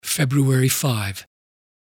February 5.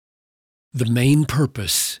 The main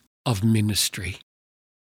purpose of ministry.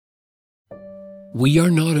 We are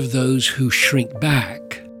not of those who shrink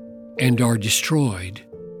back and are destroyed,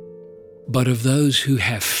 but of those who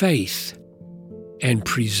have faith and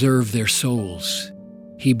preserve their souls.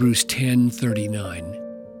 Hebrews 10:39.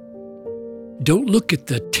 Don't look at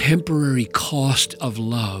the temporary cost of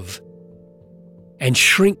love and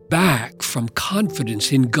shrink back from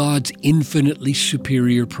confidence in God's infinitely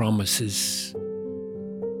superior promises.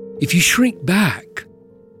 If you shrink back,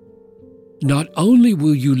 not only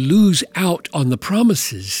will you lose out on the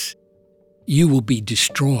promises, you will be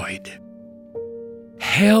destroyed.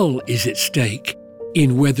 Hell is at stake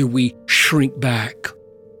in whether we shrink back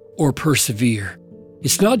or persevere.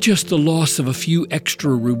 It's not just the loss of a few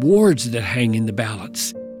extra rewards that hang in the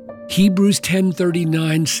balance. Hebrews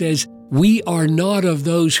 10:39 says, "We are not of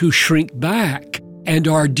those who shrink back and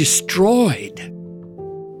are destroyed."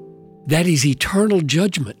 That is eternal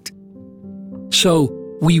judgment. So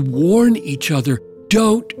we warn each other,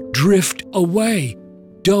 don't drift away.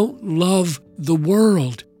 Don't love the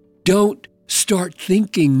world. Don't start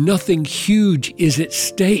thinking nothing huge is at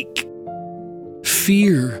stake.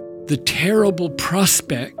 Fear the terrible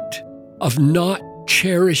prospect of not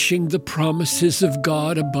cherishing the promises of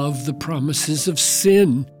God above the promises of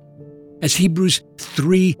sin. As Hebrews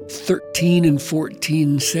 3:13 and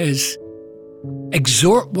 14 says,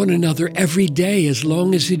 "Exhort one another every day as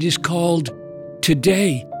long as it is called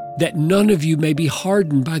today, that none of you may be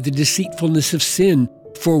hardened by the deceitfulness of sin.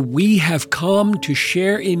 For we have come to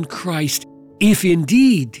share in Christ, if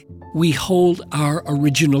indeed we hold our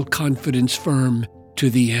original confidence firm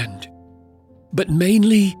to the end." But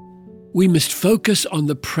mainly, we must focus on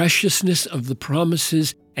the preciousness of the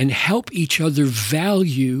promises and help each other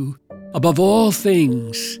value, above all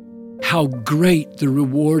things, how great the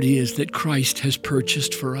reward is that Christ has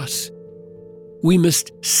purchased for us. We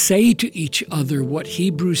must say to each other what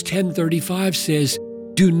Hebrews 10:35 says,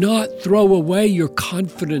 "Do not throw away your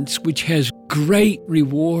confidence, which has great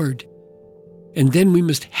reward." And then we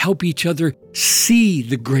must help each other see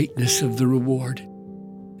the greatness of the reward.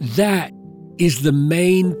 That is the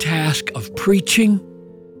main task of preaching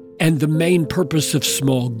and the main purpose of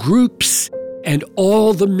small groups and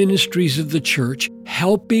all the ministries of the church,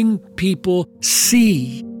 helping people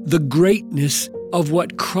see the greatness of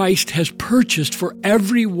what Christ has purchased for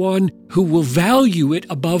everyone who will value it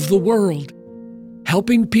above the world,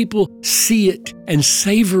 helping people see it and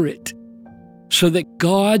savor it so that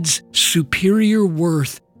God's superior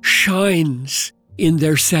worth shines in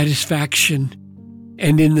their satisfaction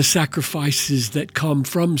and in the sacrifices that come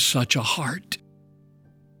from such a heart.